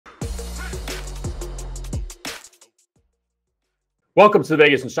Welcome to the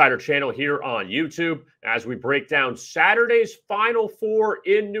Vegas Insider channel here on YouTube as we break down Saturday's Final Four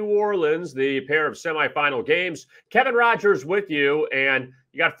in New Orleans, the pair of semifinal games. Kevin Rogers with you, and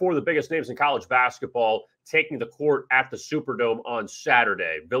you got four of the biggest names in college basketball taking the court at the Superdome on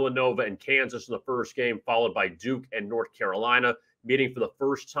Saturday. Villanova and Kansas in the first game, followed by Duke and North Carolina, meeting for the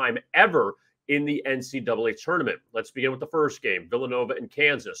first time ever in the NCAA tournament. Let's begin with the first game, Villanova and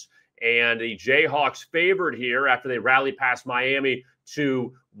Kansas. And the Jayhawks favored here after they rallied past Miami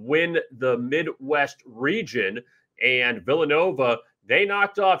to win the Midwest region. And Villanova, they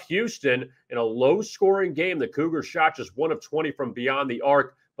knocked off Houston in a low-scoring game. The Cougars shot just 1 of 20 from beyond the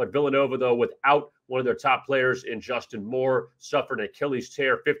arc. But Villanova, though, without one of their top players in Justin Moore, suffered an Achilles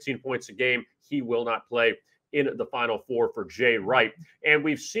tear, 15 points a game. He will not play in the Final Four for Jay Wright. And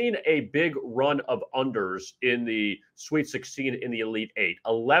we've seen a big run of unders in the Sweet 16 in the Elite Eight.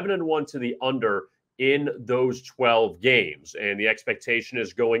 11-1 to the under in those 12 games. And the expectation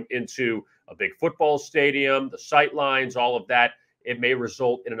is going into a big football stadium, the sight lines, all of that. It may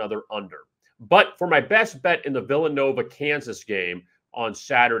result in another under. But for my best bet in the Villanova-Kansas game on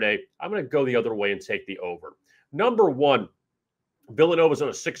Saturday, I'm going to go the other way and take the over. Number one, Villanova's on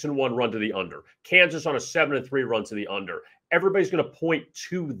a 6-1 run to the under. Kansas on a 7-3 run to the under. Everybody's going to point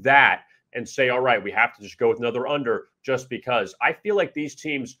to that and say, all right, we have to just go with another under just because. I feel like these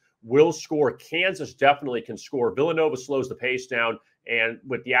teams will score. Kansas definitely can score. Villanova slows the pace down, and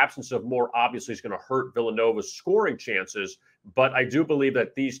with the absence of Moore, obviously it's going to hurt Villanova's scoring chances. But I do believe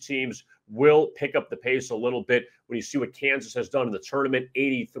that these teams will pick up the pace a little bit. When you see what Kansas has done in the tournament,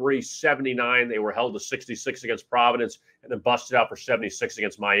 83-79. They were held to 66 against Providence and then busted out for 76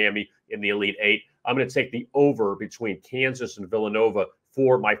 against Miami in the Elite Eight. I'm going to take the over between Kansas and Villanova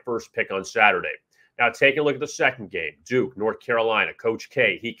for my first pick on Saturday. Now, taking a look at the second game, Duke, North Carolina, Coach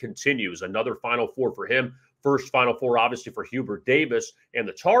K, he continues. Another Final Four for him. First Final Four, obviously, for Hubert Davis and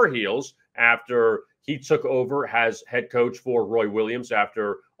the Tar Heels after he took over as head coach for Roy Williams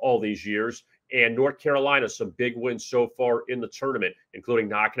after all these years. And North Carolina, some big wins so far in the tournament, including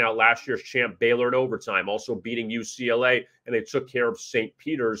knocking out last year's champ Baylor in overtime, also beating UCLA, and they took care of St.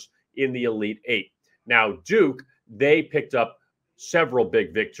 Peter's in the Elite Eight. Now, Duke, they picked up several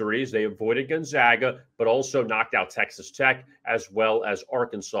big victories. They avoided Gonzaga, but also knocked out Texas Tech as well as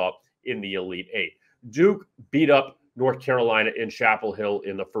Arkansas in the Elite Eight. Duke beat up North Carolina in Chapel Hill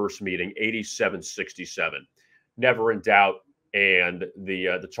in the first meeting, 87-67. Never in doubt. And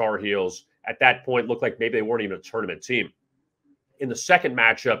the Tar Heels at that point looked like maybe they weren't even a tournament team. In the second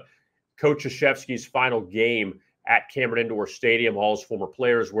matchup, Coach Krzyzewski's final game at Cameron Indoor Stadium, all his former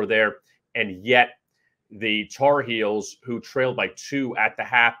players were there, and yet the Tar Heels, who trailed by 2 at the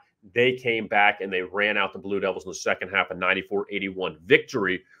half, they came back and they ran out the Blue Devils in the second half, a 94-81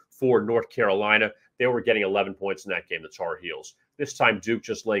 victory for North Carolina. They were getting 11 points in that game, the Tar Heels. This time, Duke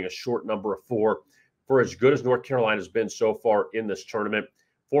just laying a short number of 4. For as good as North Carolina has been so far in this tournament,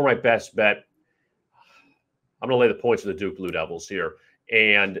 for my best bet, I'm going to lay the points of the Duke Blue Devils here.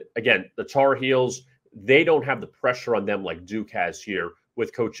 And again, the Tar Heels, they don't have the pressure on them like Duke has here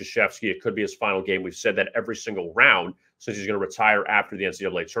with Coach Krzyzewski. It could be his final game. We've said that every single round since he's going to retire after the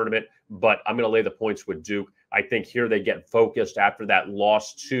NCAA tournament. But I'm going to lay the points with Duke. I think here they get focused after that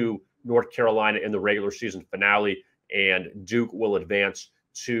loss to North Carolina in the regular season finale, and Duke will advance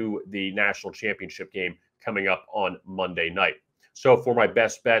to the national championship game coming up on Monday night. So for my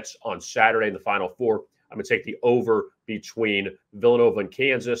best bets on Saturday in the Final Four, I'm going to take the over between Villanova and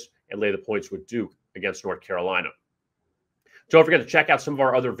Kansas and lay the points with Duke against North Carolina. Don't forget to check out some of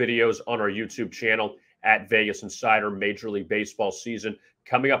our other videos on our YouTube channel at Vegas Insider. Major League Baseball season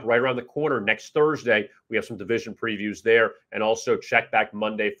coming up right around the corner next Thursday. We have some division previews there, and also check back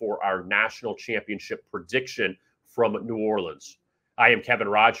Monday for our national championship prediction from New Orleans. I am Kevin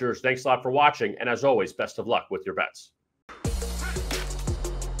Rogers. Thanks a lot for watching, and as always, best of luck with your bets.